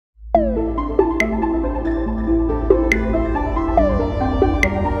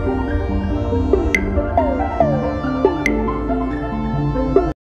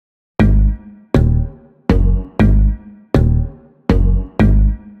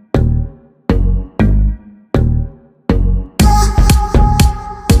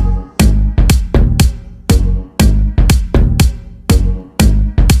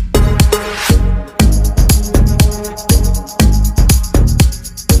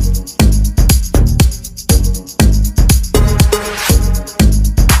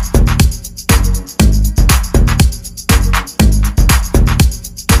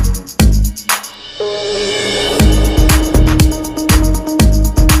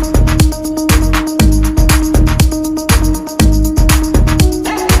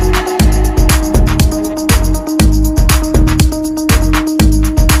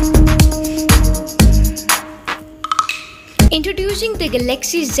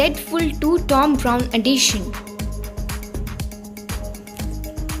Galaxy Z Fold 2 Tom Brown Edition.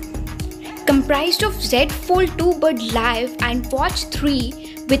 Comprised of Z Fold 2 Bud Live and Watch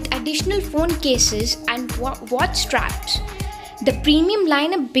 3 with additional phone cases and watch straps. The premium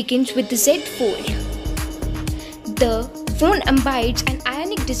lineup begins with the Z Fold. The phone embodies an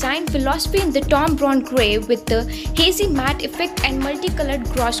ionic design philosophy in the Tom Brown grey with the hazy matte effect and multicolored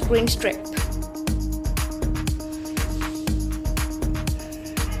cross grain strip.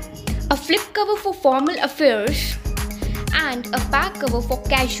 A flip cover for formal affairs and a back cover for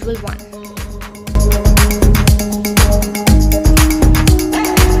casual one.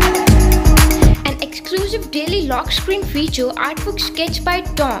 An exclusive daily lock screen feature artwork sketched by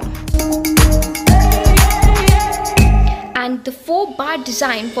Tom. And the 4-bar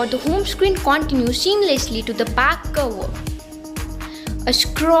design for the home screen continues seamlessly to the back cover. A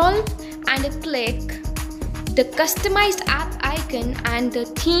scroll and a click, the customized app icon and the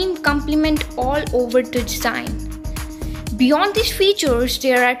theme complement all over the design. Beyond these features,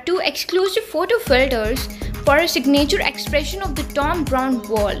 there are 2 exclusive photo filters for a signature expression of the Tom Brown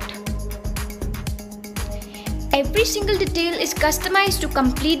world. Every single detail is customized to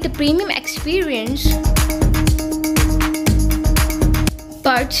complete the premium experience.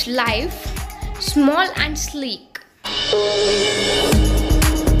 Buds Live, small and sleek.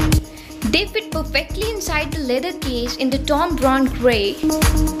 They fit perfectly inside the leather case in the Tom Brown grey.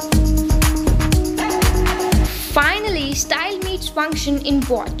 Finally, style meets function in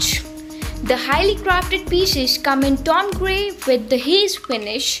watch. The highly crafted pieces come in Tom grey with the haze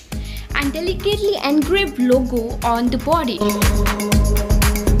finish and delicately engraved logo on the body.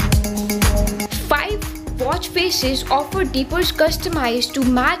 5 watch faces offer dippers customized to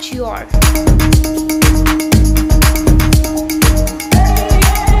match your.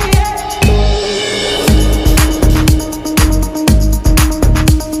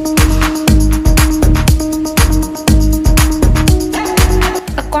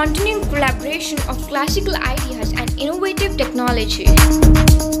 Continuing collaboration of classical ideas and innovative technology.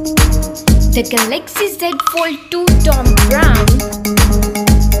 The Galaxy Z Fold 2 Tom Brown